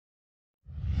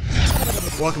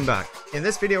Welcome back. In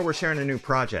this video, we're sharing a new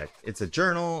project. It's a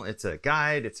journal, it's a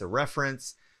guide, it's a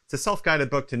reference, it's a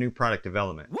self-guided book to new product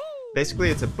development.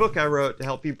 Basically, it's a book I wrote to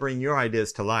help you bring your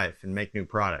ideas to life and make new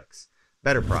products,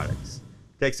 better products.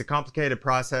 It takes a complicated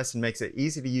process and makes it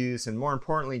easy to use, and more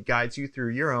importantly, guides you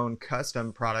through your own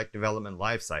custom product development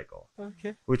lifecycle,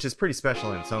 which is pretty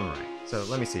special in its own right. So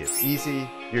let me see, it's easy,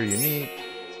 you're unique,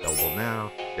 it's available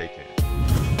now, stay tuned.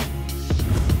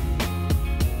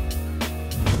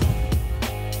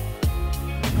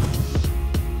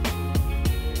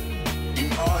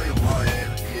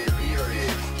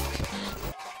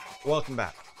 Welcome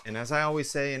back. And as I always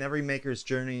say, in every maker's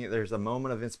journey, there's a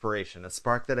moment of inspiration, a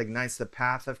spark that ignites the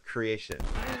path of creation.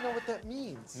 I don't even know what that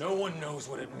means. No one knows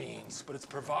what it means, but it's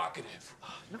provocative.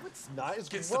 No, it's not. It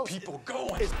Gets the people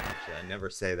going. Actually, I never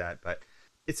say that, but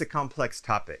it's a complex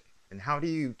topic. And how do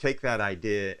you take that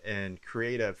idea and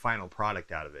create a final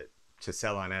product out of it to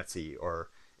sell on Etsy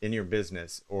or in your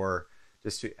business, or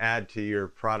just to add to your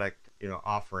product,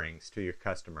 offerings to your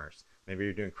customers? Maybe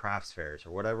you're doing crafts fairs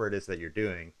or whatever it is that you're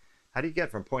doing. How do you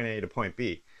get from point A to point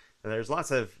B? And there's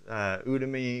lots of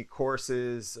Udemy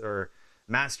courses or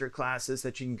master classes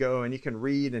that you can go and you can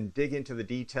read and dig into the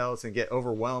details and get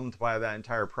overwhelmed by that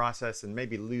entire process and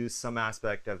maybe lose some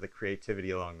aspect of the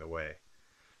creativity along the way.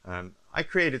 I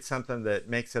created something that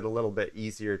makes it a little bit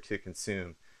easier to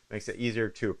consume, makes it easier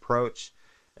to approach.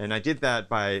 And I did that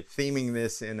by theming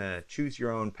this in a choose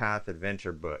your own path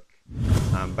adventure book.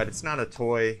 But it's not a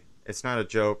toy, it's not a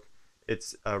joke.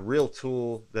 It's a real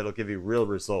tool that'll give you real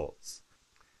results.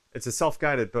 It's a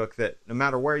self-guided book that no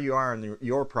matter where you are in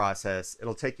your process,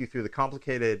 it'll take you through the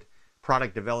complicated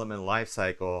product development life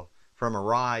cycle from a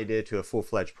raw idea to a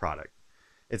full-fledged product.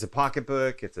 It's a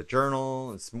pocketbook, it's a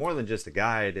journal, it's more than just a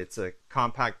guide, it's a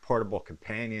compact portable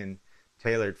companion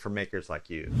tailored for makers like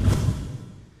you.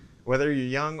 Whether you're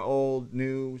young, old,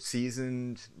 new,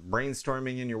 seasoned,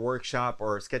 brainstorming in your workshop,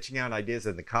 or sketching out ideas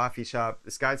in the coffee shop,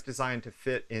 this guide's designed to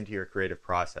fit into your creative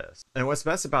process. And what's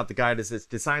best about the guide is it's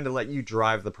designed to let you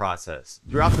drive the process.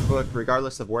 Throughout the book,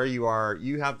 regardless of where you are,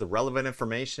 you have the relevant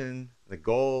information, the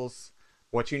goals,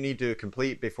 what you need to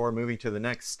complete before moving to the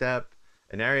next step,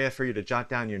 an area for you to jot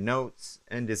down your notes,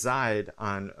 and decide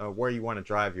on where you want to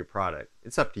drive your product.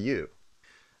 It's up to you.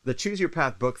 The Choose Your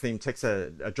Path book theme takes a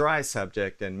dry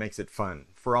subject and makes it fun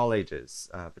for all ages.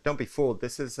 But don't be fooled,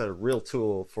 this is a real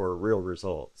tool for real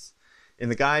results. In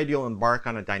the guide, you'll embark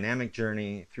on a dynamic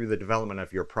journey through the development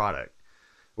of your product.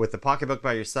 With the pocketbook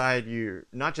by your side, you're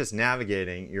not just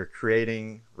navigating, you're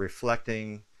creating,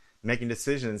 reflecting, making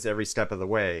decisions every step of the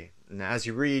way. And as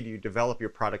you read, you develop your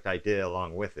product idea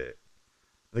along with it.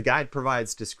 The guide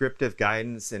provides descriptive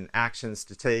guidance and actions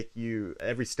to take you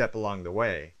every step along the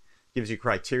way. Gives you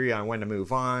criteria on when to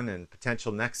move on and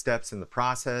potential next steps in the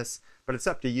process, but it's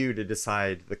up to you to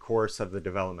decide the course of the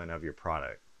development of your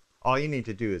product. All you need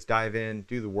to do is dive in,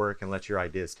 do the work, and let your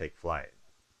ideas take flight.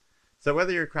 So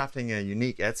whether you're crafting a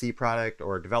unique Etsy product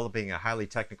or developing a highly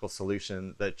technical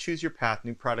solution, the Choose Your Path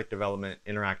New Product Development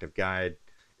Interactive Guide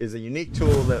is a unique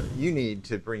tool that you need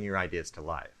to bring your ideas to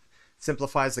life.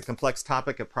 Simplifies the complex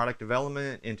topic of product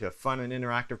development into a fun and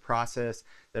interactive process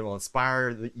that will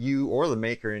inspire you or the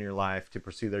maker in your life to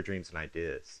pursue their dreams and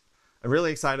ideas. I'm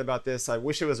really excited about this. I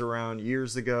wish it was around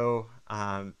years ago.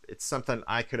 It's something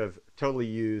I could have totally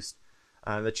used.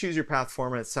 The Choose Your Path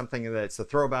format is something that's a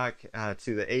throwback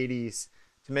to the 80s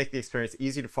to make the experience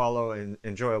easy to follow and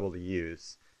enjoyable to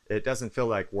use. It doesn't feel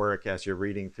like work as you're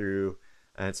reading through.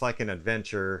 It's like an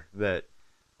adventure that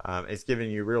it's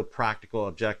giving you real practical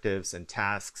objectives and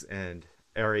tasks and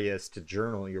areas to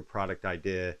journal your product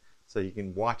idea so you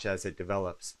can watch as it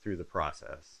develops through the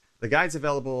process. The guide's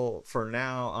available for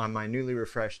now on my newly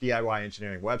refreshed DIY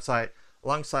engineering website,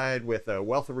 alongside with a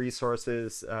wealth of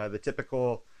resources, the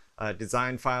typical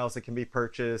design files that can be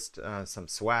purchased, some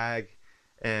swag,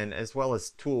 and as well as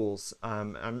tools.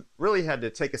 I really had to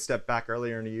take a step back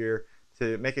earlier in the year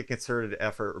to make a concerted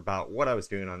effort about what I was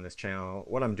doing on this channel,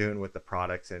 what I'm doing with the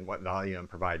products, and what value I'm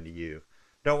providing to you.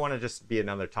 Don't want to just be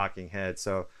another talking head,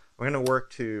 so I'm going to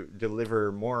work to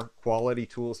deliver more quality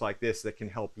tools like this that can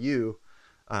help you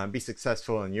be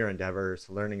successful in your endeavors,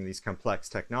 learning these complex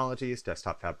technologies,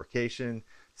 desktop fabrication,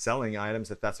 selling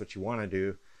items if that's what you want to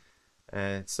do.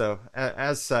 And so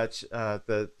as such,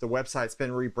 the website's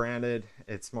been rebranded.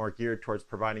 It's more geared towards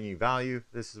providing you value.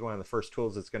 This is one of the first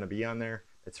tools that's going to be on there.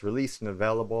 It's released and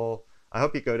available. I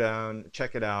hope you go down,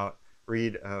 check it out,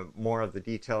 read more of the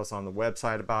details on the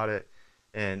website about it,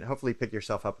 and hopefully pick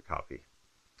yourself up a copy.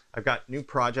 I've got new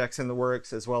projects in the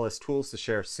works as well as tools to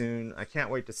share soon. I can't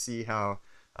wait to see how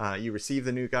you receive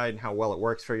the new guide and how well it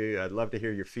works for you. I'd love to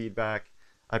hear your feedback.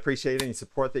 I appreciate any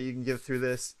support that you can give through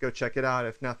this. Go check it out.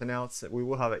 If nothing else, we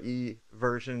will have an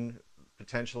e-version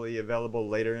potentially available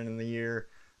later in the year.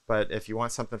 But if you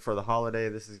want something for the holiday,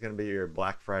 this is going to be your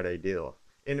Black Friday deal.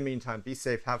 In the meantime, be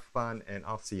safe, have fun, and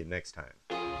I'll see you next time.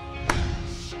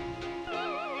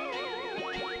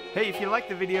 Hey, if you liked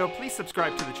the video, please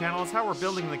subscribe to the channel. It's how we're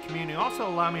building the community. Also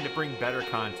allow me to bring better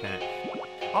content.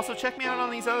 Also check me out on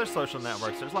these other social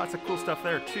networks. There's lots of cool stuff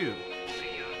there too.